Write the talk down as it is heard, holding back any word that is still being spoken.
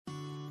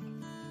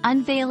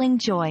Unveiling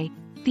Joy,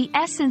 the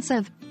essence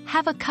of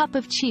have a cup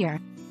of cheer.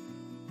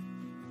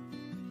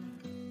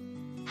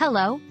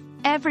 Hello,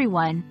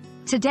 everyone.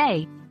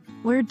 Today,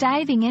 we're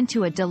diving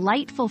into a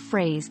delightful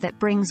phrase that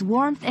brings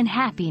warmth and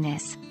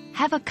happiness.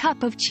 Have a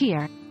cup of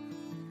cheer.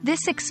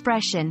 This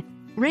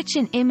expression, rich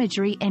in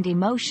imagery and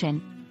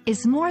emotion,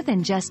 is more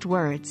than just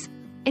words.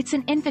 It's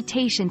an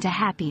invitation to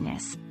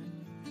happiness.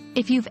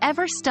 If you've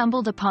ever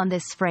stumbled upon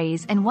this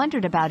phrase and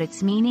wondered about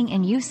its meaning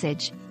and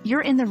usage,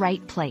 you're in the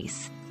right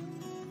place.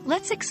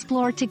 Let's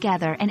explore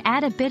together and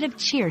add a bit of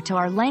cheer to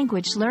our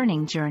language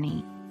learning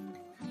journey.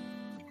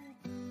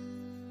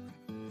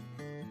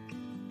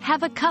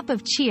 Have a cup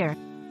of cheer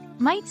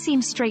might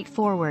seem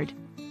straightforward,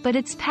 but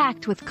it's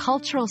packed with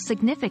cultural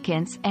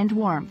significance and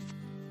warmth.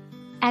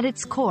 At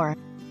its core,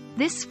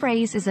 this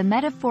phrase is a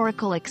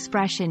metaphorical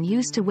expression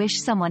used to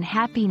wish someone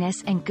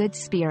happiness and good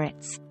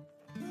spirits.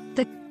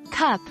 The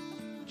cup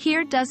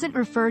here doesn't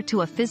refer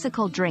to a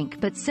physical drink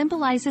but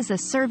symbolizes a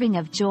serving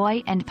of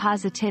joy and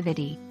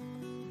positivity.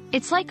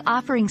 It's like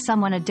offering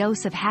someone a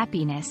dose of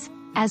happiness,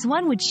 as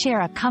one would share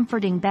a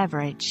comforting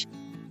beverage.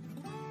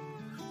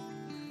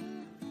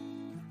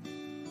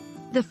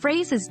 The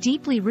phrase is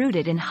deeply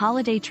rooted in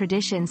holiday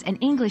traditions and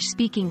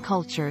English-speaking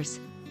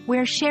cultures,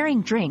 where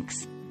sharing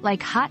drinks,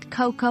 like hot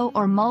cocoa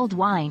or mulled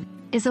wine,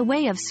 is a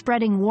way of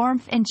spreading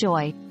warmth and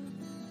joy.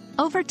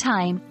 Over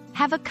time,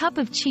 have a cup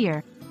of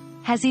cheer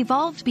has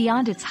evolved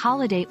beyond its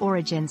holiday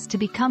origins to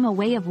become a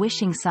way of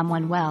wishing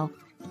someone well,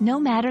 no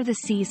matter the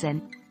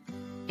season.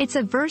 It's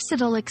a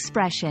versatile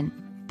expression,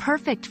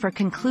 perfect for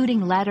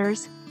concluding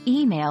letters,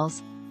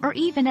 emails, or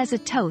even as a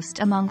toast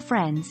among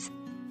friends.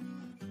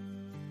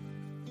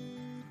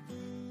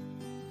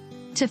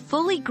 To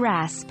fully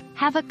grasp,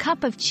 have a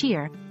cup of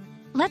cheer,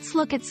 let's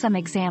look at some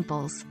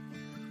examples.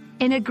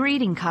 In a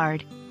greeting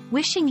card,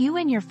 wishing you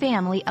and your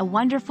family a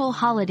wonderful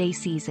holiday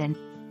season.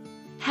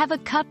 Have a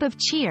cup of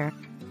cheer.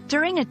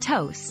 During a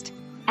toast,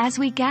 as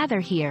we gather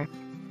here,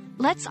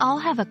 let's all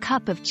have a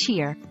cup of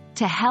cheer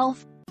to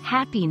health,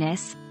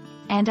 happiness,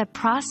 and a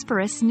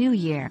prosperous new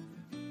year.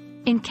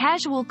 In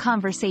casual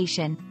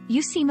conversation,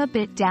 you seem a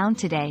bit down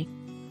today.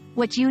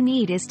 What you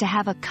need is to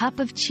have a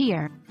cup of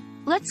cheer.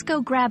 Let's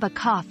go grab a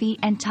coffee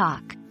and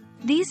talk.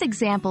 These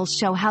examples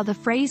show how the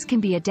phrase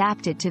can be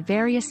adapted to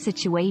various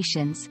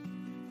situations,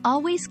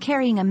 always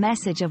carrying a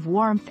message of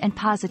warmth and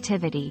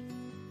positivity.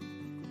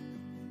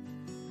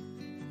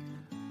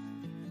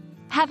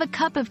 Have a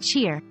cup of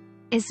cheer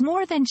is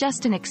more than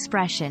just an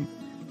expression.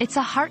 It's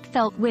a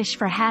heartfelt wish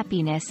for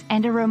happiness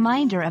and a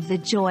reminder of the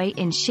joy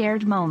in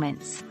shared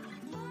moments.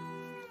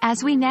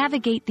 As we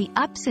navigate the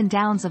ups and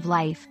downs of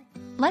life,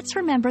 let's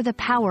remember the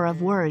power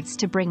of words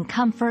to bring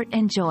comfort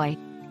and joy.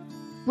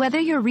 Whether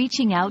you're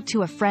reaching out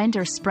to a friend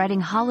or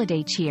spreading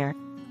holiday cheer,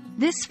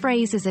 this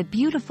phrase is a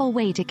beautiful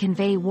way to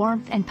convey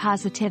warmth and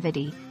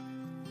positivity.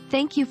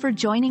 Thank you for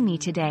joining me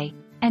today,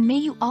 and may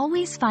you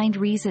always find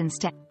reasons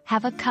to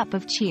have a cup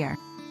of cheer.